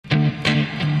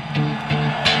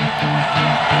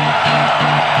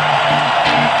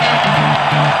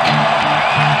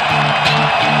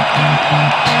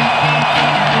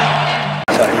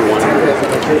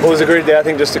was a great day, I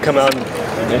think, just to come out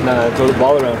and throw the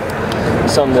ball around.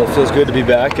 Something that feels good to be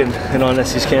back and on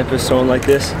SC's campus throwing like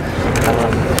this.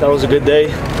 That was a good day.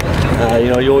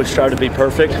 You know, you always strive to be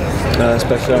perfect,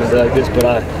 especially on a day like this,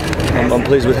 but I'm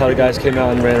pleased with how the guys came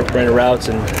out and ran the routes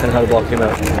and how the ball came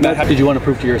out. Matt, how did you want to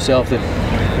prove to yourself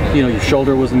that, you know, your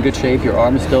shoulder was in good shape, your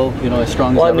arm is still, you know, as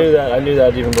strong as ever? I knew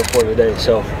that even before today,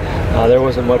 so there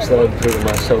wasn't much that I'd proven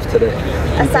myself today.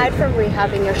 Aside from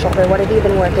rehabbing your shoulder, what have you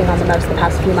been working on the most the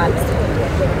past few months?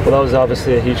 Well, that was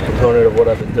obviously a huge component of what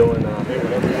I've been doing.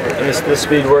 And the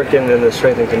speed work and the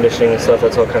strength and conditioning and stuff,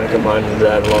 that's all kind of combined into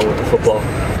that, along with the football,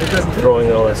 throwing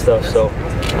and all that stuff. So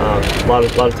a lot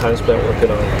of time spent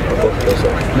working on both of those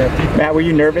things. Matt, were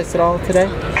you nervous at all today?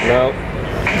 No.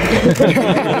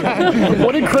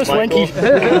 What did Chris Wenke?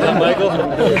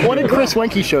 What did Chris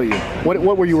Wenke show you?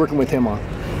 What were you working with him on?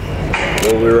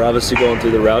 Well, we were obviously going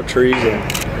through the route trees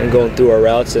and going through our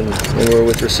routes, and we were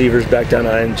with receivers back down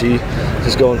to IMG,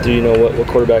 just going through, you know, what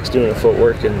quarterback's doing and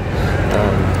footwork and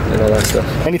all that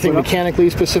stuff. Anything mechanically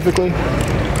specifically?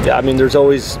 Yeah, I mean, there's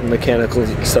always mechanical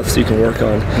stuff that you can work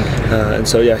on, and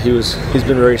so yeah, he's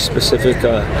been very specific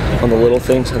on the little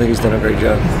things. I think he's done a great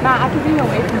job. Matt, after being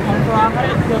away from home for a while, how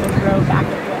did it feel to throw back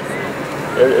at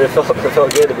USC? It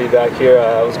felt good to be back here.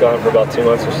 I was gone for about 2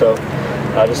 months or so,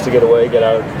 just to get away, get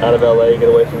out of LA, get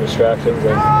away from distractions,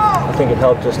 and I think it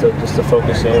helped just to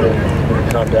focus in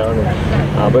and calm down.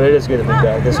 But it is good to be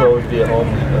back. This will always be at home.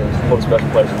 Hold a special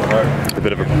place in my heart. A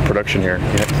bit of a production here. You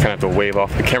kind of have to wave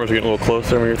off. The cameras are getting a little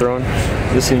closer when you're throwing.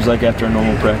 This seems like after a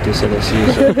normal practice at SC,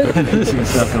 so it's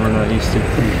something we're not used to.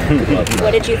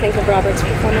 What did you think of Robert's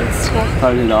performance today?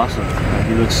 I did awesome.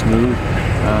 He looks smooth.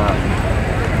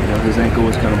 You know, his ankle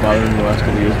was kind of bothering him the last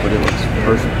couple of years, but it looks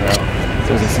perfect now. It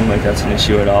doesn't seem like that's an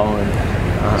issue at all, and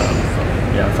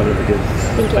yeah, I thought it was good.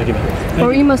 Thank you. What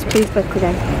were you most pleased with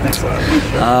today?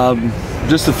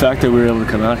 Just the fact that we were able to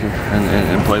come out here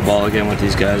and play ball again with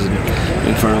these guys and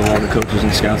in front of all the coaches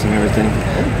and scouts and everything.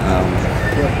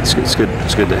 It's good.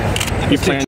 It's a good day.